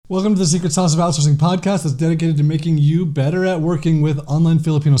Welcome to the Secret Sauce of Outsourcing podcast that's dedicated to making you better at working with online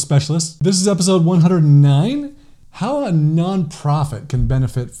Filipino specialists. This is episode 109, How a Nonprofit Can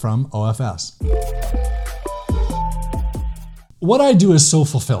Benefit from OFS. What I do is so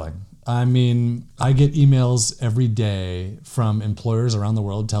fulfilling. I mean, I get emails every day from employers around the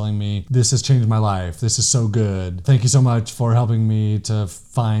world telling me, this has changed my life. This is so good. Thank you so much for helping me to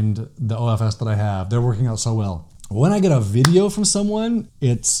find the OFS that I have. They're working out so well. When I get a video from someone,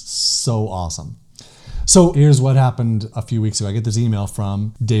 it's so awesome. So here's what happened a few weeks ago. I get this email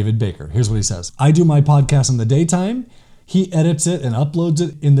from David Baker. Here's what he says. I do my podcast in the daytime. He edits it and uploads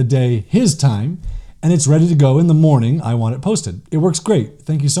it in the day his time, and it's ready to go in the morning. I want it posted. It works great.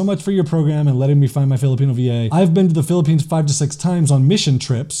 Thank you so much for your program and letting me find my Filipino VA. I've been to the Philippines 5 to 6 times on mission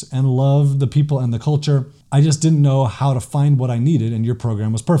trips and love the people and the culture. I just didn't know how to find what I needed, and your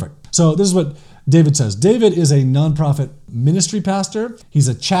program was perfect. So this is what David says. David is a nonprofit ministry pastor. He's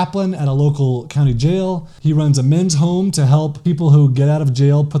a chaplain at a local county jail. He runs a men's home to help people who get out of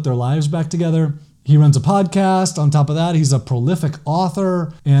jail put their lives back together. He runs a podcast. On top of that, he's a prolific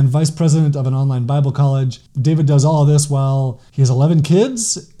author and vice president of an online Bible college. David does all of this while he has 11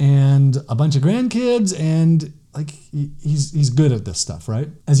 kids and a bunch of grandkids, and he's good at this stuff, right?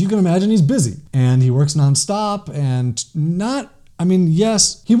 As you can imagine, he's busy and he works nonstop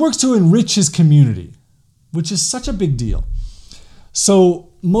yes, he works to enrich his community, which is such a big deal. So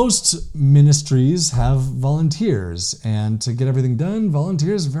most ministries have volunteers, and to get everything done,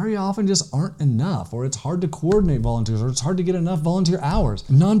 volunteers very often just aren't enough, or it's hard to coordinate volunteers, or it's hard to get enough volunteer hours.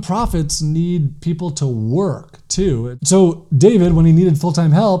 Nonprofits need people to work too. So David, when he needed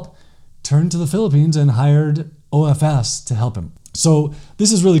full-time help, turned to the Philippines and hired OFS to help him. So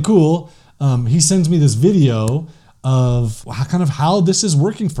this is really cool. He sends me this video of kind of how this is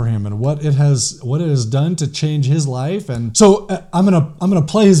working for him and what it has done to change his life. And so I'm gonna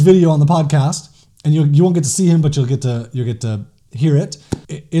play his video on the podcast, and you won't get to see him, but you'll get to hear it.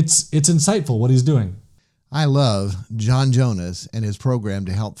 It's insightful what he's doing. I love John Jonas and his program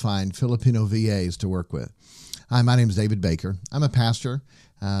to help find Filipino VAs to work with. Hi, my name is David Baker. I'm a pastor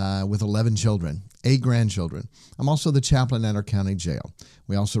with 11 children, 8 grandchildren. I'm also the chaplain at our county jail.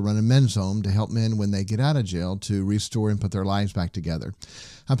 We also run a men's home to help men when they get out of jail to restore and put their lives back together.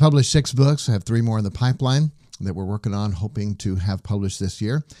 I published 6 books. I have 3 more in the pipeline that we're working on, hoping to have published this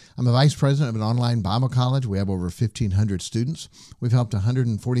year. I'm a vice president of an online Bible college. We have over 1,500 students. We've helped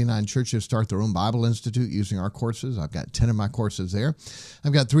 149 churches start their own Bible Institute using our courses. I've got 10 of my courses there.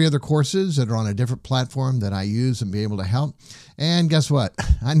 I've got 3 other courses that are on a different platform that I use and be able to help. And guess what?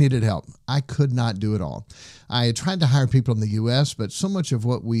 I needed help. I could not do it all. I tried to hire people in the U.S., but so much of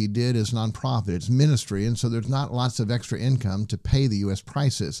what we did is nonprofit. It's ministry, and so there's not lots of extra income to pay the U.S.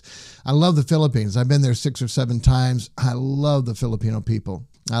 prices. I love the Philippines. I've been there 6 or 7 times. I love the Filipino people.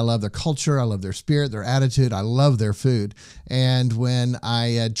 I love their culture. I love their spirit, their attitude. I love their food. And when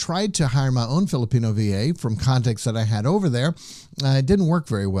I tried to hire my own Filipino VA from contacts that I had over there, it didn't work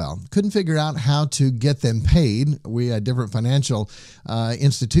very well. Couldn't figure out how to get them paid. We had different financial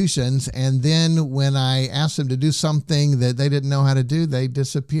institutions. And then when I asked them to do something that they didn't know how to do, they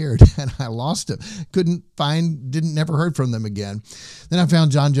disappeared and I lost them. Never heard from them again. Then I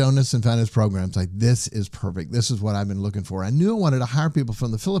found John Jonas and found his programs. Like, this is perfect. This is what I've been looking for. I knew I wanted to hire people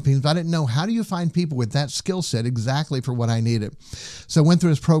from the Philippines, but I didn't know, how do you find people with that skill set exactly for what I needed? So I went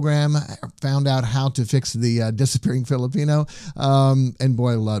through his program, found out how to fix the disappearing Filipino, and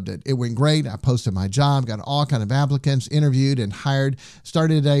boy, I loved it. It went great. I posted my job, got all kind of applicants, interviewed and hired,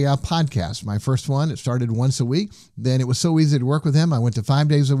 started a podcast. My first one, it started once a week. Then it was so easy to work with him. I went to 5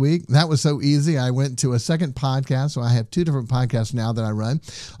 days a week. That was so easy. I went to a second podcast. So I have 2 different podcasts now that I run.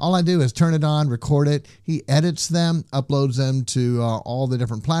 All I do is turn it on, record it. He edits them, uploads them to all the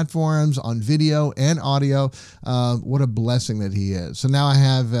different platforms on video and audio. What a blessing that he is. So now I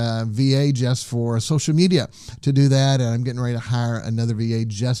have VA just for social media to do that. And I'm getting ready to hire another VA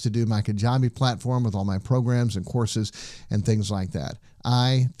just to do my Kajabi platform with all my programs and courses and things like that.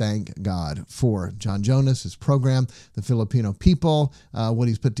 I thank God for John Jonas, his program, the Filipino people. What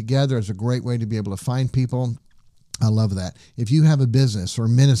he's put together is a great way to be able to find people. I love that. If you have a business or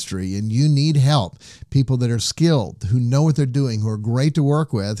ministry and you need help, people that are skilled, who know what they're doing, who are great to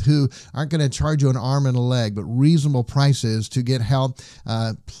work with, who aren't going to charge you an arm and a leg, but reasonable prices to get help,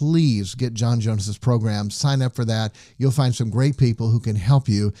 please get John Jonas's program. Sign up for that. You'll find some great people who can help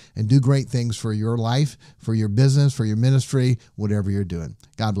you and do great things for your life, for your business, for your ministry, whatever you're doing.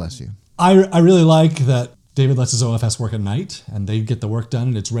 God bless you. I really like that David lets his OFS work at night and they get the work done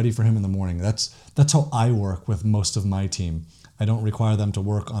and it's ready for him in the morning. That's how I work with most of my team. I don't require them to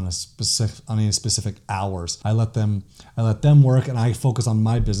work on any specific hours. I let them work, and I focus on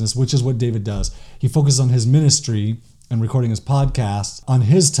my business, which is what David does. He focuses on his ministry and recording his podcast on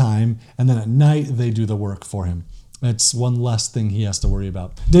his time, and then at night they do the work for him. It's one less thing he has to worry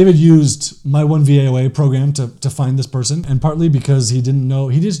about. David used my One VAOA program to find this person, and partly because he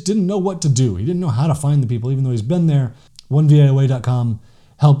just didn't know what to do. He didn't know how to find the people, even though he's been there. OneVAOA.com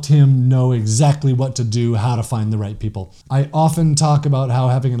helped him know exactly what to do, how to find the right people. I often talk about how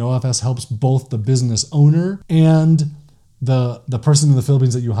having an OFS helps both the business owner and the person in the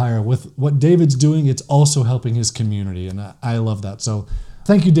Philippines that you hire. With what David's doing, it's also helping his community, and I love that. So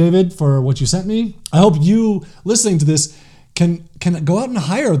thank you, David, for what you sent me. I hope you, listening to this, can go out and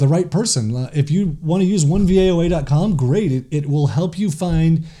hire the right person. If you want to use OneVAOA.com, great. It will help you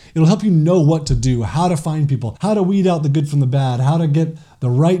it'll help you know what to do, how to find people, how to weed out the good from the bad, how to get the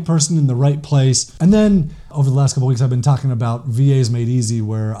right person in the right place. And then over the last couple of weeks, I've been talking about VAs Made Easy,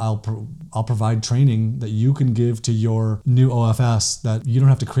 where I'll provide training that you can give to your new OFS that you don't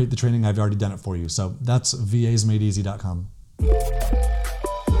have to create the training. I've already done it for you. So that's VAsMadeEasy.com.